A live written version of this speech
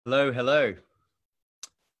Hello, hello.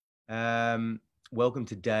 Welcome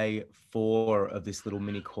to day 4 of this little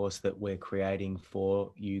mini course that we're creating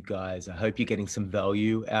for you guys. I hope you're getting some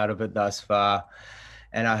value out of it thus far.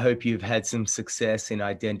 And I hope you've had some success in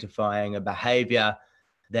identifying a behavior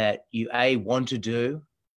that you A, want to do,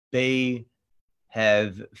 B,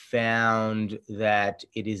 have found that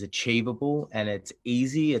it is achievable and it's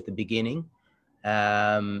easy at the beginning.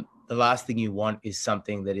 The last thing you want is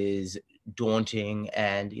something that is daunting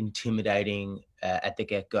and intimidating at the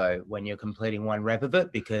get-go when you're completing one rep of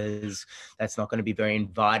it, because that's not going to be very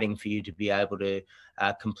inviting for you to be able to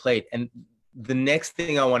complete. And the next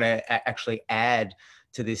thing I want to actually add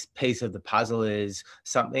to this piece of the puzzle is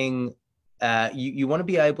something you want to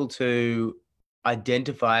be able to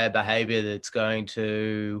identify a behavior that's going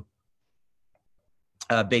to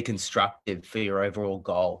be constructive for your overall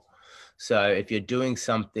goal. So if you're doing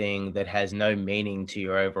something that has no meaning to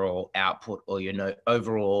your overall output or your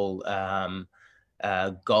overall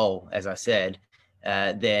goal, as I said,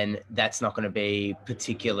 then that's not going to be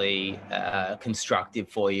particularly constructive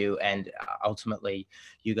for you. And ultimately,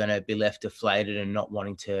 you're going to be left deflated and not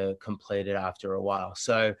wanting to complete it after a while.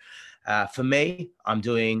 So for me, I'm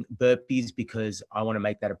doing burpees because I want to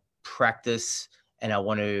make that a practice and I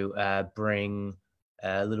want to bring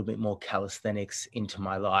a little bit more calisthenics into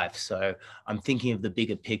my life. So I'm thinking of the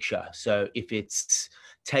bigger picture. So if it's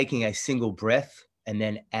taking a single breath and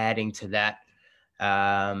then adding to that,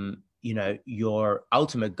 your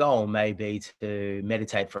ultimate goal may be to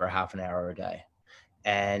meditate for a half an hour a day,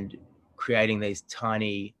 and creating these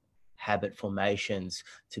tiny habit formations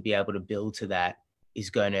to be able to build to that is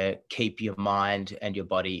going to keep your mind and your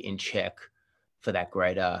body in check for that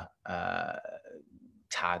greater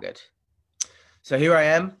target. So here I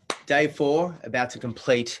am, day 4, about to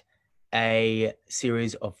complete a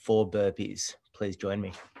series of 4 burpees. Please join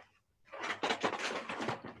me.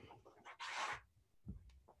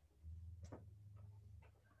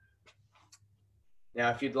 Now,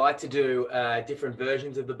 if you'd like to do different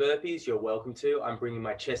versions of the burpees, you're welcome to. I'm bringing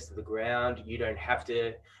my chest to the ground. You don't have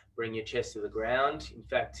to bring your chest to the ground. In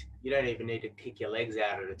fact, you don't even need to kick your legs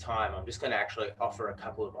out at a time. I'm just going to actually offer a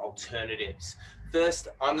couple of alternatives. First,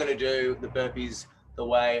 I'm going to do the burpees the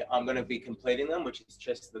way I'm going to be completing them, which is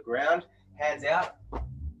chest to the ground, hands out,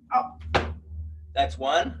 up. That's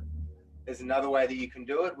one. There's another way that you can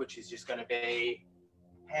do it, which is just going to be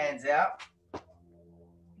hands out,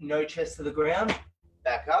 no chest to the ground,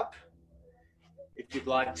 back up. If you'd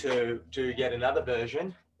like to do yet another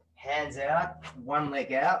version, hands out, one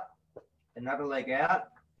leg out, another leg out,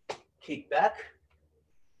 kick back.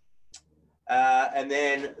 And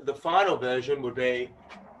then the final version would be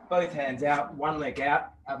both hands out, one leg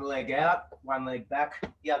out, other leg out, one leg back,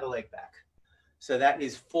 the other leg back. So that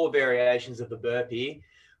is 4 variations of the burpee,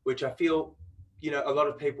 which I feel, a lot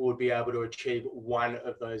of people would be able to achieve one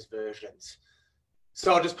of those versions.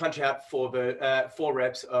 So I'll just punch out 4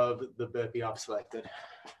 reps of the burpee I've selected.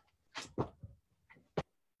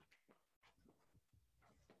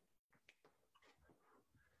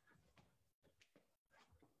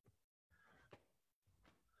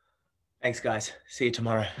 Thanks, guys. See you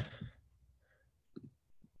tomorrow.